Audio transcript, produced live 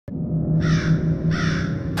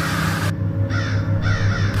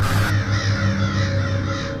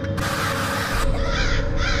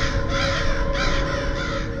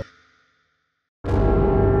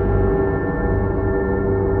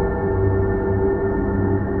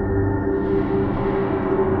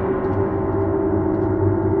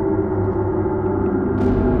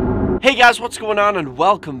Hey guys, what's going on, and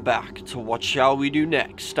welcome back to What Shall We Do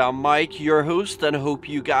Next. I'm Mike, your host, and I hope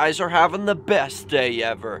you guys are having the best day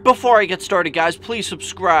ever. Before I get started, guys, please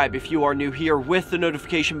subscribe if you are new here with the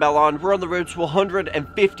notification bell on. We're on the road to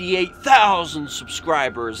 158,000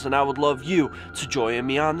 subscribers, and I would love you to join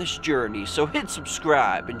me on this journey. So hit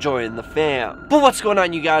subscribe and join the fam. But what's going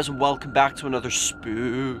on, you guys, and welcome back to another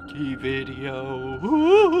spooky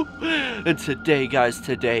video. And today, guys,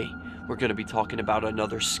 we're going to be talking about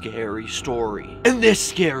another scary story. And this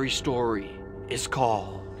scary story is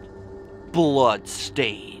called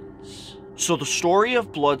Bloodstains. So the story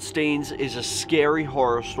of Bloodstains is a scary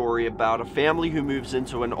horror story about a family who moves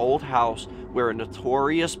into an old house where a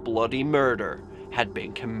notorious bloody murder had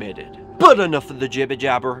been committed. But enough of the jibber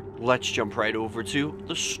jabber, let's jump right over to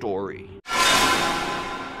the story.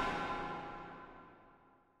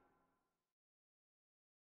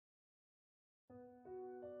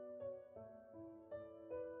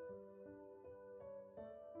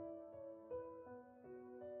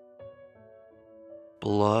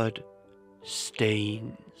 Bloodstains.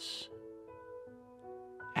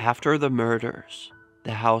 After the murders,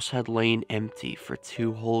 the house had lain empty for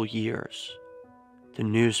 2 whole years. The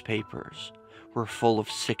newspapers were full of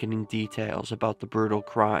sickening details about the brutal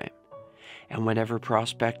crime, and whenever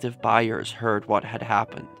prospective buyers heard what had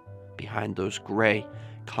happened behind those gray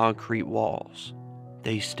concrete walls,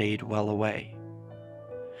 they stayed well away.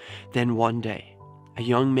 Then one day, a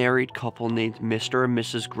young married couple named Mr. and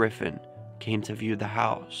Mrs. Griffin came to view the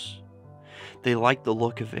house. They liked the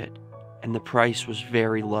look of it, and the price was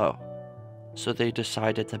very low, so they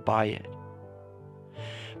decided to buy it.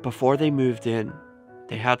 Before they moved in,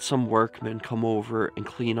 they had some workmen come over and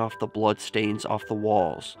clean off the blood stains off the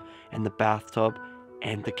walls and the bathtub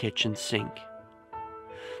and the kitchen sink.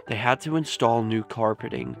 They had to install new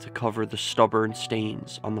carpeting to cover the stubborn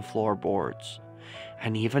stains on the floorboards,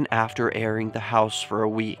 and even after airing the house for a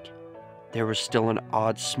week, there was still an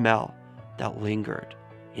odd smell that lingered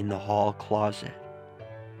in the hall closet.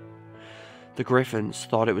 The Griffins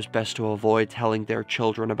thought it was best to avoid telling their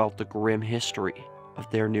children about the grim history of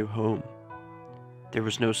their new home. There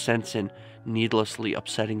was no sense in needlessly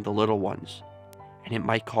upsetting the little ones, and it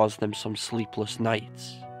might cause them some sleepless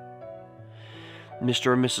nights.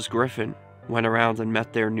 Mr. and Mrs. Griffin went around and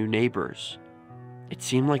met their new neighbors. It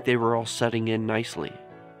seemed like they were all settling in nicely.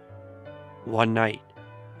 One night,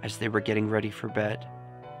 as they were getting ready for bed,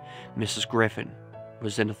 Mrs. Griffin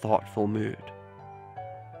was in a thoughtful mood.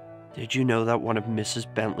 "Did you know that one of Mrs.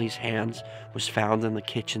 Bentley's hands was found in the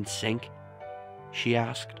kitchen sink?" she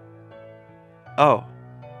asked. "Oh,"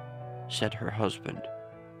 said her husband.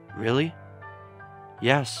 "Really?"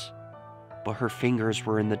 "Yes, but her fingers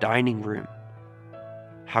were in the dining room."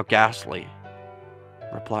 "How ghastly,"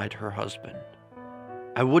 replied her husband.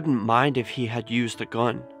 "I wouldn't mind if he had used a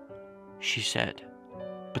gun," she said,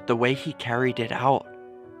 "but the way he carried it out,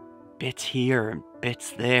 bits here and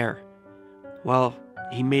bits there, well,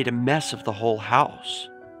 he made a mess of the whole house."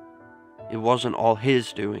 "It wasn't all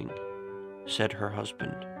his doing," said her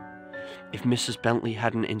husband. "If Mrs. Bentley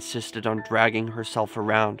hadn't insisted on dragging herself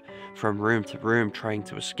around from room to room trying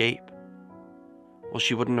to escape, well,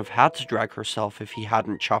 she wouldn't have had to drag herself if he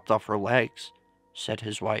hadn't chopped off her legs," said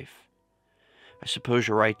his wife. "I suppose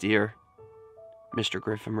you're right, dear," Mr.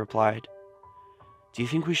 Griffin replied. "Do you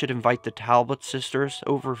think we should invite the Talbot sisters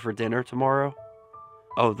over for dinner tomorrow?"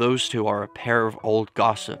 "Oh, those two are a pair of old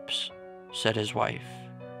gossips," said his wife.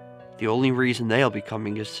 "The only reason they'll be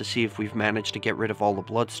coming is to see if we've managed to get rid of all the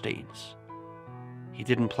bloodstains." "He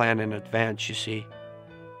didn't plan in advance, you see,"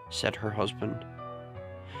 said her husband.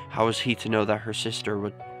 "How was he to know that her sister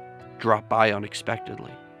would drop by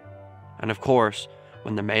unexpectedly? And of course,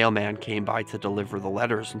 when the mailman came by to deliver the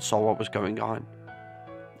letters and saw what was going on,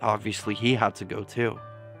 obviously he had to go too.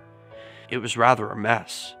 It was rather a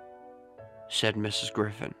mess," said Mrs.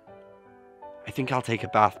 Griffin. "I think I'll take a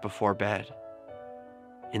bath before bed."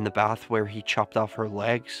 "In the bath where he chopped off her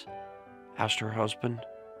legs?" asked her husband.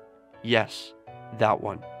 "Yes, that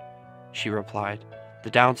one," she replied. "The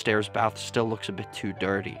downstairs bath still looks a bit too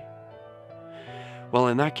dirty." "Well,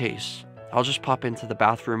 in that case, I'll just pop into the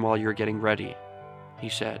bathroom while you're getting ready," he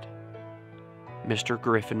said. Mr.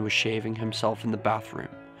 Griffin was shaving himself in the bathroom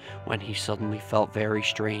when he suddenly felt very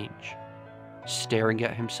strange. Staring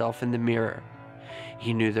at himself in the mirror,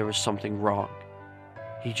 he knew there was something wrong.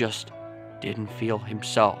 He just didn't feel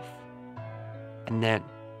himself. And then,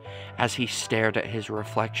 as he stared at his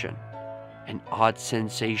reflection, an odd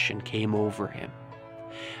sensation came over him,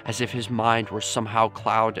 as if his mind were somehow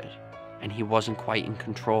clouded and he wasn't quite in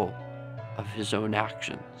control of his own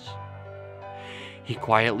actions. He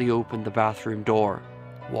quietly opened the bathroom door,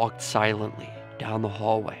 walked silently down the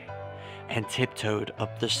hallway, and tiptoed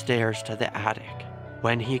up the stairs to the attic.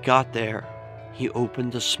 When he got there, he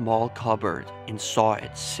opened a small cupboard and saw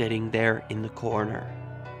it sitting there in the corner.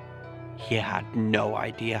 He had no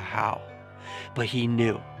idea how, but he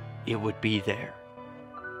knew it would be there.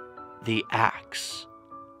 The axe.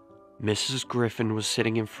 Mrs. Griffin was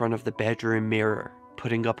sitting in front of the bedroom mirror,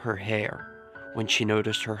 putting up her hair, when she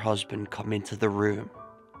noticed her husband come into the room.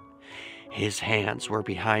 His hands were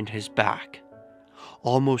behind his back,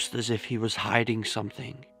 almost as if he was hiding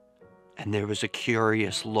something, and there was a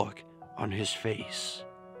curious look on his face.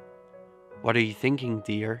 "What are you thinking,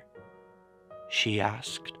 dear?" she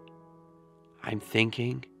asked. "I'm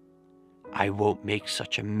thinking I won't make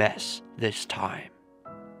such a mess this time."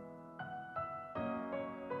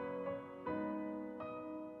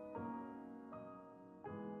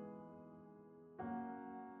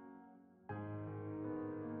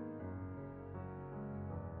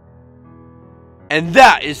 And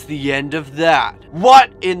that is the end of that.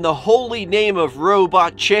 What in the holy name of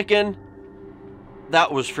robot chicken?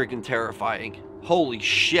 That was freaking terrifying. Holy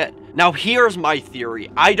shit. Now here's my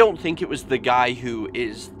theory. I don't think it was the guy who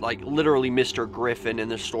is like literally Mr. Griffin in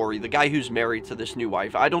the story. The guy who's married to this new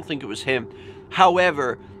wife. I don't think it was him.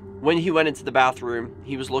 However, when he went into the bathroom,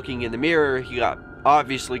 he was looking in the mirror. He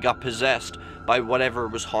obviously got possessed by whatever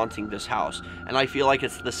was haunting this house. And I feel like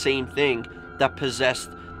it's the same thing that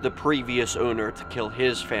possessed the previous owner to kill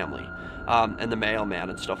his family, and the mailman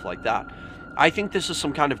and stuff like that. I think this is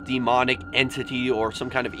some kind of demonic entity or some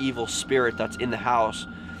kind of evil spirit that's in the house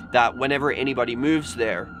that whenever anybody moves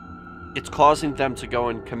there, it's causing them to go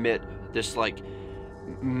and commit this like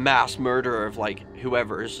mass murder of like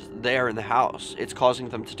whoever's there in the house. It's causing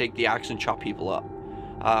them to take the axe and chop people up.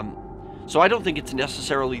 So I don't think it's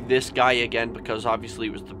necessarily this guy again, because obviously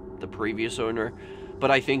it was the previous owner, but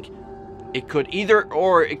I think it could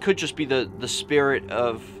or it could just be the spirit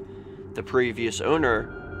of the previous owner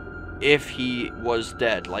if he was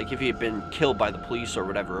dead. Like if he had been killed by the police or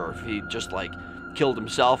whatever, or if he just like killed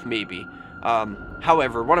himself maybe.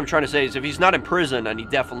 However, what I'm trying to say is if he's not in prison and he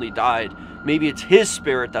definitely died, maybe it's his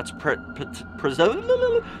spirit that's possessing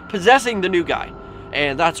the new guy.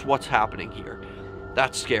 And that's what's happening here.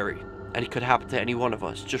 That's scary. And it could happen to any one of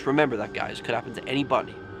us. Just remember that, guys. It could happen to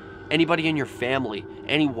anybody. Anybody in your family,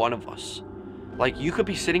 any one of us. Like, you could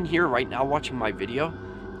be sitting here right now watching my video,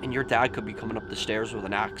 and your dad could be coming up the stairs with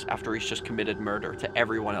an axe after he's just committed murder to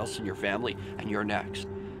everyone else in your family, and you're next.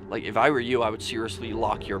 Like, if I were you, I would seriously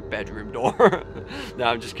lock your bedroom door. No,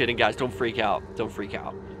 I'm just kidding, guys. Don't freak out. Don't freak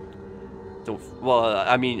out. Well,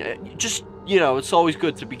 I mean, just, you know, it's always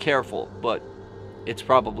good to be careful, but it's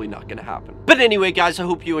probably not going to happen. But anyway, guys, I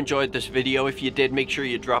hope you enjoyed this video. If you did, make sure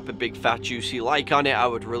you drop a big fat juicy like on it. I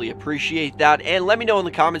would really appreciate that. And let me know in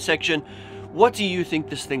the comment section, what do you think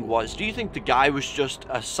this thing was? Do you think the guy was just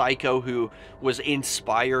a psycho who was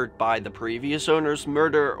inspired by the previous owner's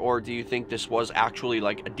murder? Or do you think this was actually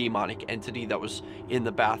like a demonic entity that was in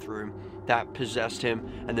the bathroom that possessed him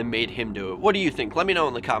and then made him do it? What do you think? Let me know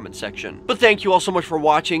in the comment section. But thank you all so much for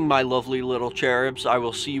watching, my lovely little cherubs. I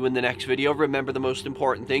will see you in the next video. Remember the most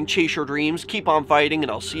important thing, chase your dreams, keep on fighting,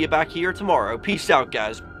 and I'll see you back here tomorrow. Peace out,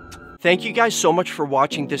 guys. Thank you guys so much for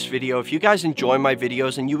watching this video. If you guys enjoy my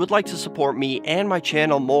videos and you would like to support me and my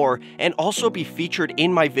channel more and also be featured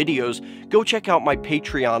in my videos, go check out my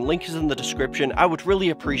Patreon. Link is in the description. I would really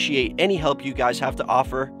appreciate any help you guys have to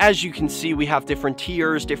offer. As you can see, we have different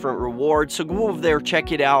tiers, different rewards, so go over there,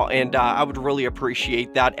 check it out, and I would really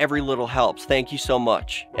appreciate that. Every little helps. Thank you so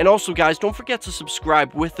much. And also, guys, don't forget to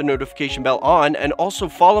subscribe with the notification bell on, and also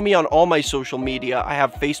follow me on all my social media. I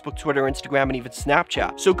have Facebook, Twitter, Instagram, and even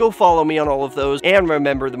Snapchat. So go follow me on all of those, and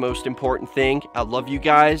remember the most important thing, I love you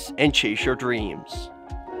guys, and chase your dreams.